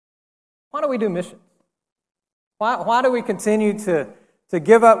Why do we do missions? Why do we continue to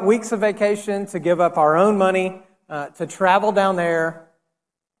give up weeks of vacation, to give up our own money, to travel down there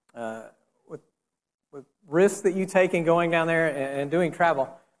with risks that you take in going down there and doing travel?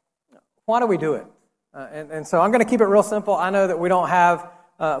 Why do we do it? And so I'm going to keep it real simple. I know that we don't have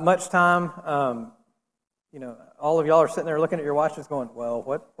much time. All of y'all are sitting there looking at your watches going, well,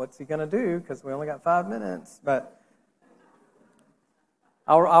 what's he going to do? Because we only got 5 minutes. But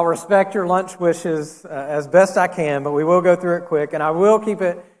I'll respect your lunch wishes as best I can, but we will go through it quick, and I will keep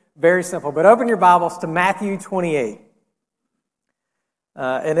it very simple. But open your Bibles to Matthew 28.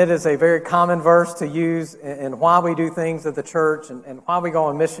 And it is a very common verse to use in why we do things at the church and why we go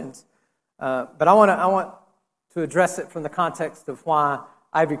on missions. But I want to address it from the context of why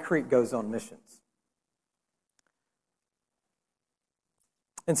Ivy Creek goes on missions.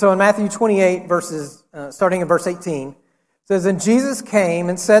 And so in Matthew 28, starting in verse 18, it says, "And Jesus came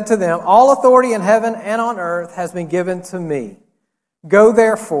and said to them, 'All authority in heaven and on earth has been given to me. Go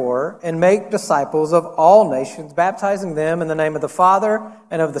therefore and make disciples of all nations, baptizing them in the name of the Father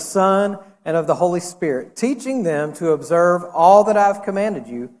and of the Son and of the Holy Spirit, teaching them to observe all that I have commanded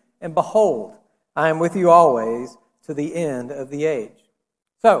you. And behold, I am with you always to the end of the age.'"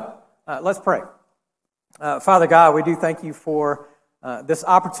 So, let's pray. Father God, we do thank you for this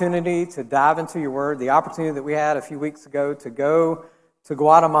opportunity to dive into your word, the opportunity that we had a few weeks ago to go to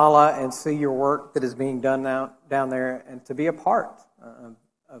Guatemala and see your work that is being done now down there and to be a part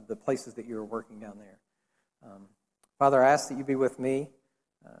of the places that you are working down there. Father, I ask that you be with me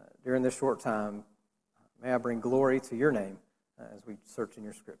during this short time. May I bring glory to your name as we search in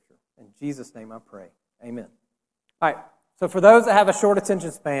your scripture. In Jesus' name I pray. Amen. All right, so for those that have a short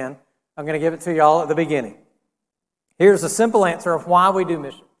attention span, I'm going to give it to you all at the beginning. Here's a simple answer of why we do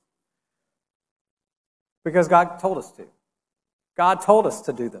missions. Because God told us to. God told us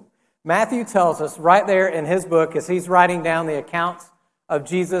to do them. Matthew tells us right there in his book, as he's writing down the accounts of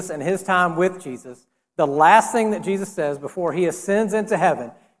Jesus and his time with Jesus, the last thing that Jesus says before he ascends into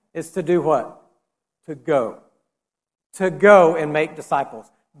heaven is to do what? To go. To go and make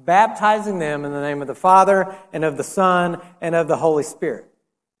disciples, baptizing them in the name of the Father and of the Son and of the Holy Spirit.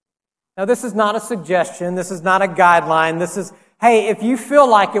 Now, this is not a suggestion. This is not a guideline. This is, hey, if you feel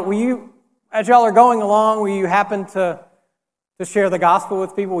like it, will you, as y'all are going along, will you happen to share the gospel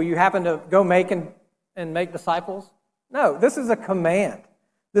with people? Will you happen to go make and make disciples? No, this is a command.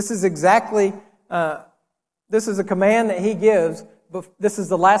 This is exactly, this is a command that he gives, but this is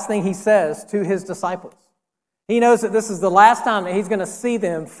the last thing he says to his disciples. He knows that this is the last time that he's going to see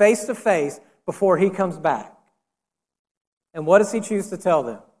them face to face before he comes back. And what does he choose to tell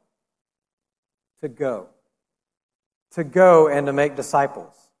them? To go. To go and to make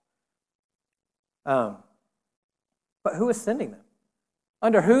disciples. But who is sending them?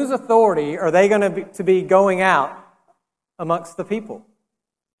 Under whose authority are they going to be going out amongst the people?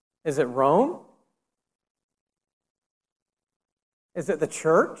 Is it Rome? Is it the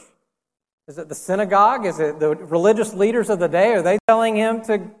church? Is it the synagogue? Is it the religious leaders of the day? Are they telling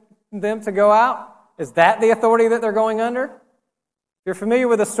them to go out? Is that the authority that they're going under? If you're familiar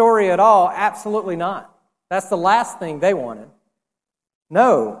with the story at all, absolutely not. That's the last thing they wanted.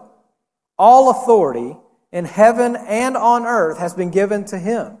 No. All authority in heaven and on earth has been given to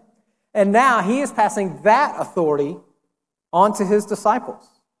him. And now he is passing that authority on to his disciples.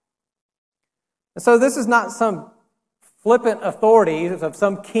 And so this is not some flippant authority of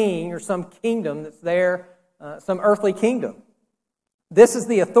some king or some kingdom that's there, some earthly kingdom. This is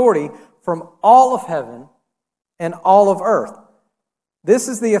the authority from all of heaven and all of earth. This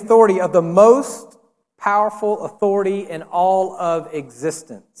is the authority of the most powerful authority in all of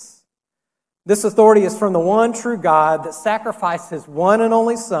existence. This authority is from the one true God that sacrificed his one and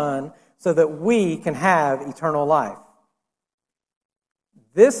only Son so that we can have eternal life.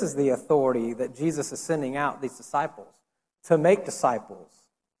 This is the authority that Jesus is sending out these disciples to make disciples.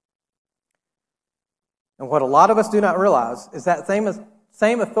 And what a lot of us do not realize is that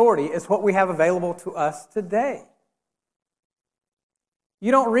same authority is what we have available to us today. You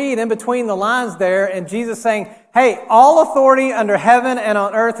don't read in between the lines there and Jesus saying, hey, all authority under heaven and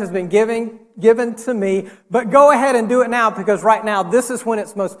on earth has been given to me, but go ahead and do it now because right now this is when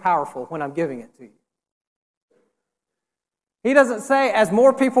it's most powerful, when I'm giving it to you. He doesn't say as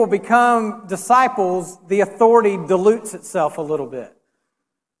more people become disciples, the authority dilutes itself a little bit.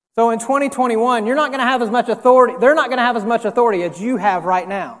 So in 2021, you're not going to have as much authority, they're not going to have as much authority as you have right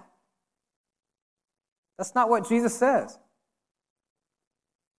now. That's not what Jesus says.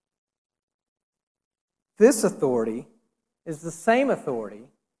 This authority is the same authority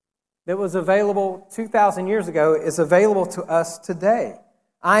that was available 2,000 years ago, is available to us today.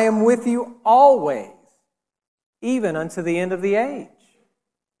 I am with you always, even unto the end of the age.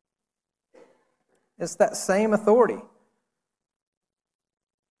 It's that same authority.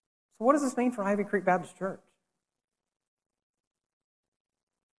 So what does this mean for Ivy Creek Baptist Church?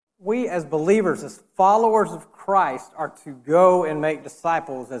 We as believers, as followers of Christ, are to go and make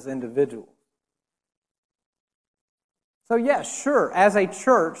disciples as individuals. So yes, sure, as a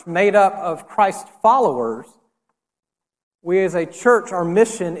church made up of Christ followers, we as a church, our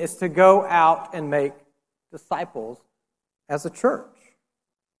mission is to go out and make disciples as a church.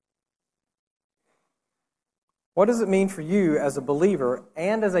 What does it mean for you as a believer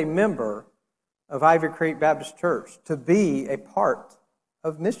and as a member of Ivy Creek Baptist Church to be a part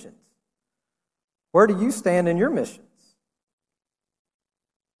of missions? Where do you stand in your missions?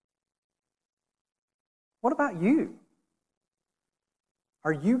 What about you?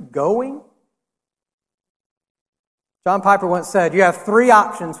 Are you going? John Piper once said, you have three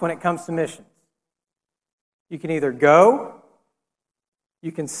options when it comes to missions. You can either go,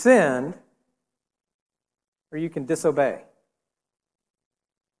 you can send, or you can disobey.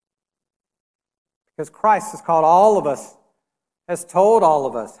 Because Christ has called all of us, has told all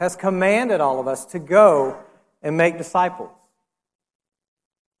of us, has commanded all of us to go and make disciples.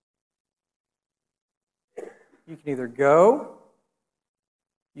 You can either go,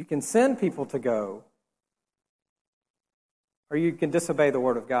 you can send people to go, or you can disobey the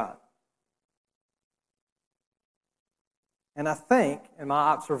Word of God. And I think, in my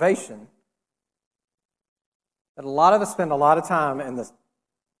observation, that a lot of us spend a lot of time in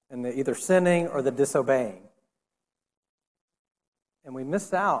the either sinning or the disobeying. And we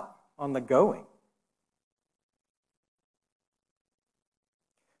miss out on the going.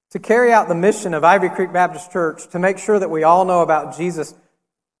 To carry out the mission of Ivy Creek Baptist Church, to make sure that we all know about Jesus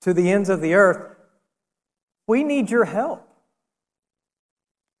to the ends of the earth, we need your help.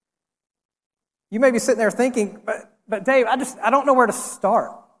 You may be sitting there thinking, but Dave, I don't know where to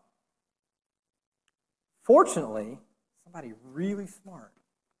start. Fortunately, somebody really smart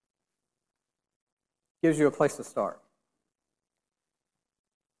gives you a place to start.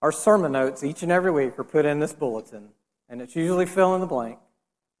 Our sermon notes each and every week are put in this bulletin, and it's usually fill in the blank.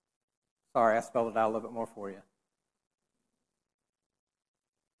 Sorry, I spelled it out a little bit more for you.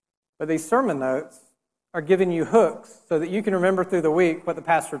 But these sermon notes are giving you hooks so that you can remember through the week what the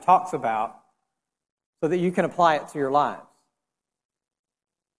pastor talks about so that you can apply it to your lives.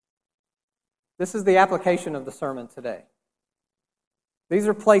 This is the application of the sermon today. These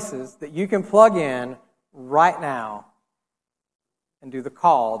are places that you can plug in right now and do the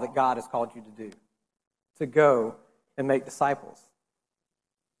call that God has called you to do, to go and make disciples.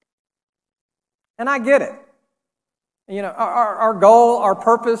 And I get it. You know, our goal, our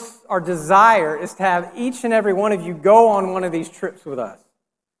purpose, our desire is to have each and every one of you go on one of these trips with us.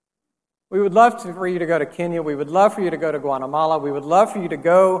 We would love for you to go to Kenya. We would love for you to go to Guatemala. We would love for you to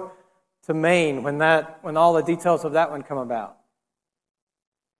go to Maine when all the details of that one come about.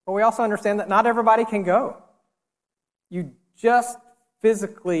 But we also understand that not everybody can go. You just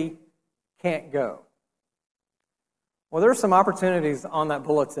physically can't go. Well, there are some opportunities on that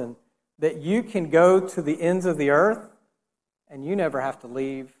bulletin that you can go to the ends of the earth and you never have to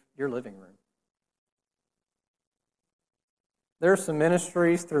leave your living room. There are some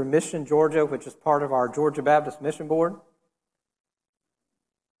ministries through Mission Georgia, which is part of our Georgia Baptist Mission Board,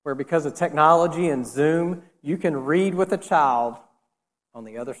 where because of technology and Zoom, you can read with a child on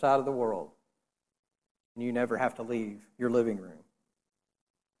the other side of the world, and you never have to leave your living room.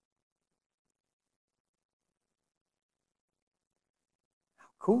 How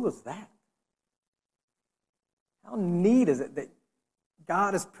cool is that? How neat is it that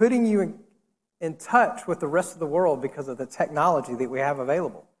God is putting you in touch with the rest of the world because of the technology that we have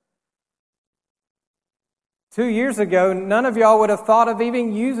available? 2 years ago, none of y'all would have thought of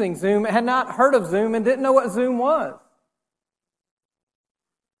even using Zoom, had not heard of Zoom, and didn't know what Zoom was.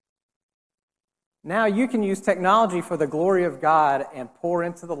 Now you can use technology for the glory of God and pour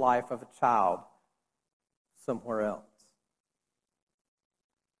into the life of a child somewhere else.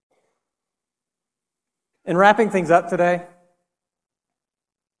 In wrapping things up today,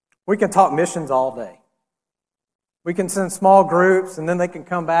 we can talk missions all day. We can send small groups, and then they can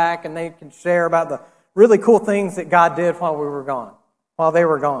come back and they can share about the really cool things that God did while they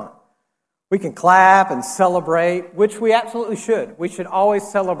were gone. We can clap and celebrate, which we absolutely should. We should always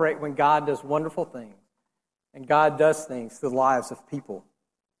celebrate when God does wonderful things, and God does things through the lives of people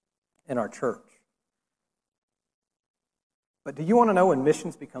in our church. But do you want to know when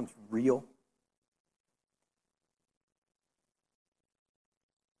missions becomes real?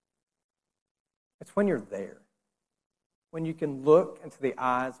 It's when you're there. when you can look into the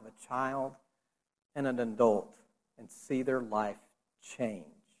eyes of a child and an adult and see their life change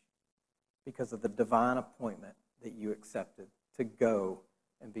because of the divine appointment that you accepted to go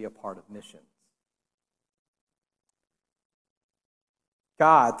and be a part of missions.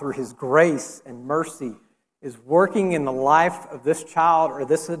 God, through His grace and mercy, is working in the life of this child or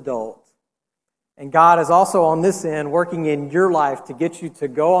this adult. And God is also on this end working in your life to get you to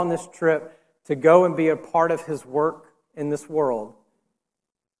go on this trip, to go and be a part of His work in this world.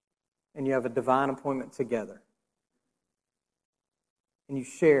 And you have a divine appointment together. And you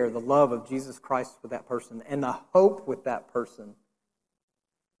share the love of Jesus Christ with that person and the hope with that person.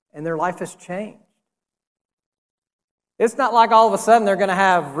 And their life has changed. It's not like all of a sudden they're going to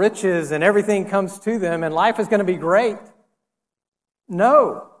have riches and everything comes to them and life is going to be great.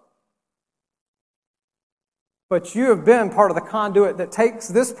 No. But you have been part of the conduit that takes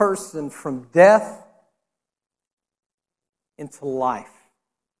this person from death into life.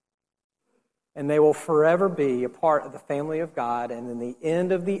 And they will forever be a part of the family of God. And in the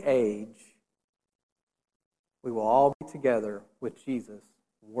end of the age, we will all be together with Jesus,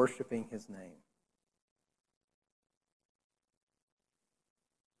 worshiping His name.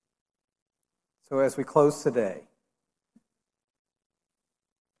 So as we close today,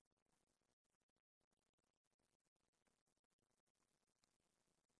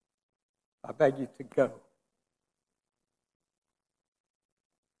 I beg you to go.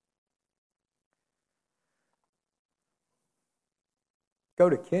 Go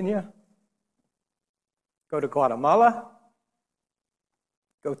to Kenya. Go to Guatemala.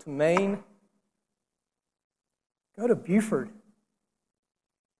 Go to Maine. Go to Beaufort.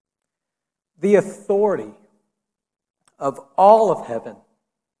 The authority of all of heaven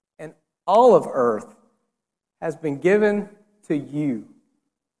and all of earth has been given to you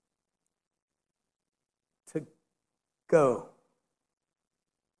to go.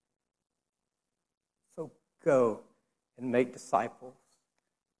 So go and make disciples.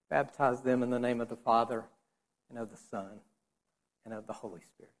 Baptize them in the name of the Father and of the Son and of the Holy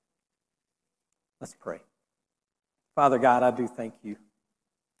Spirit. Let's pray. Father God, I do thank you.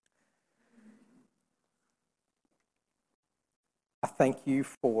 I thank you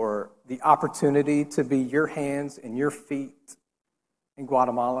for the opportunity to be your hands and your feet in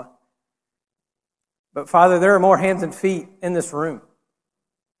Guatemala. But Father, there are more hands and feet in this room.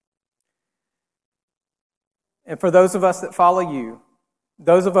 And for those of us that follow you,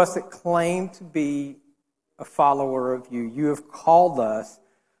 those of us that claim to be a follower of you, you have called us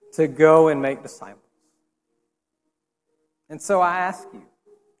to go and make disciples. And so I ask you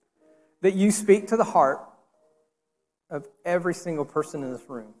that you speak to the heart of every single person in this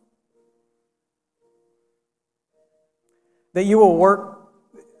room. That you will work,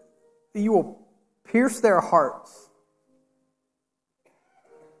 that you will pierce their hearts.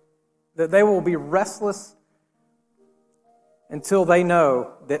 That they will be restless until they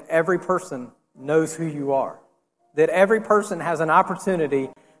know that every person knows who you are. That every person has an opportunity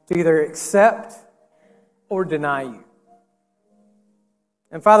to either accept or deny you.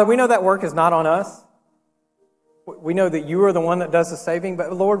 And Father, we know that work is not on us. We know that you are the one that does the saving,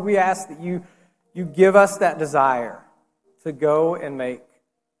 but Lord, we ask that you give us that desire to go and make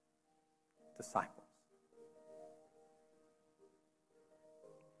disciples.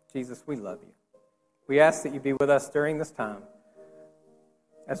 Jesus, we love you. We ask that you be with us during this time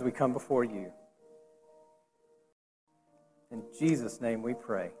as we come before you. In Jesus' name we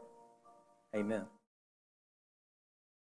pray. Amen.